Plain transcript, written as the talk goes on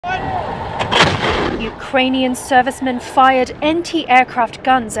Ukrainian servicemen fired anti-aircraft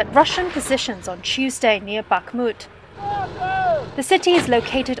guns at Russian positions on Tuesday near Bakhmut. The city is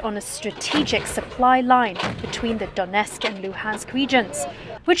located on a strategic supply line between the Donetsk and Luhansk regions,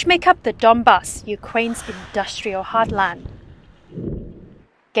 which make up the Donbas, Ukraine's industrial heartland.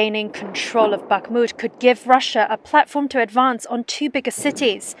 Gaining control of Bakhmut could give Russia a platform to advance on two bigger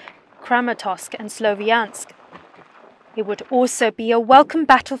cities, Kramatorsk and Sloviansk. It would also be a welcome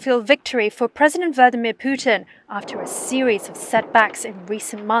battlefield victory for President Vladimir Putin after a series of setbacks in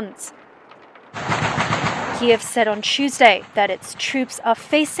recent months. Kiev said on Tuesday that its troops are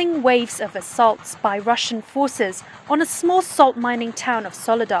facing waves of assaults by Russian forces on a small salt mining town of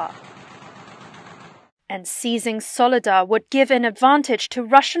Soledar. And seizing Soledar would give an advantage to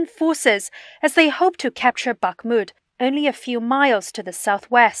Russian forces as they hope to capture Bakhmut, only a few miles to the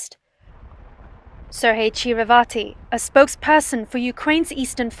southwest. Sergei Chirivati, a spokesperson for Ukraine's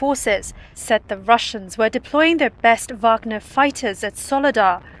eastern forces, said the Russians were deploying their best Wagner fighters at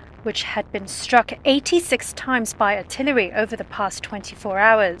Soledar, which had been struck 86 times by artillery over the past 24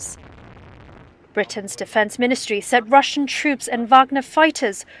 hours. Britain's defense ministry said Russian troops and Wagner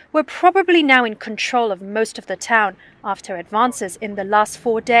fighters were probably now in control of most of the town after advances in the last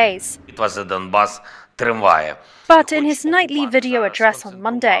 4 days. But in his nightly video address on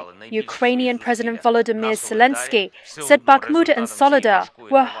Monday, Ukrainian President Volodymyr Zelensky said Bakhmut and Soledar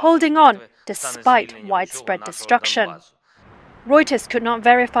were holding on despite widespread destruction. Reuters could not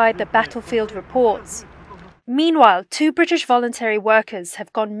verify the battlefield reports. Meanwhile, 2 British voluntary workers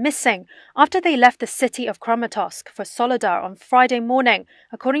have gone missing after they left the city of Kramatorsk for Soledar on Friday morning,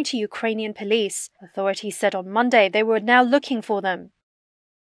 according to Ukrainian police. Authorities said on Monday they were now looking for them.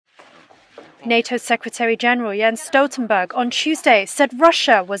 NATO Secretary-General Jens Stoltenberg on Tuesday said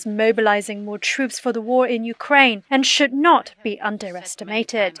Russia was mobilizing more troops for the war in Ukraine and should not be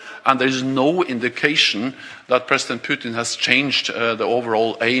underestimated. And there is no indication that President Putin has changed the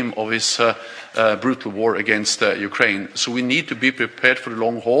overall aim of his brutal war against Ukraine. So we need to be prepared for the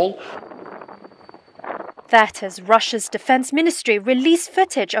long haul. That as Russia's defense ministry released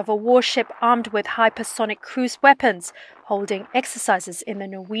footage of a warship armed with hypersonic cruise weapons holding exercises in the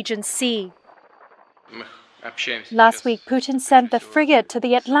Norwegian Sea. Last week, Putin sent the frigate to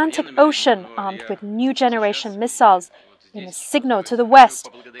the Atlantic Ocean armed with new generation missiles in a signal to the West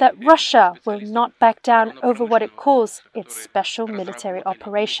that Russia will not back down over what it calls its special military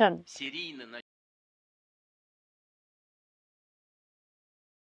operation.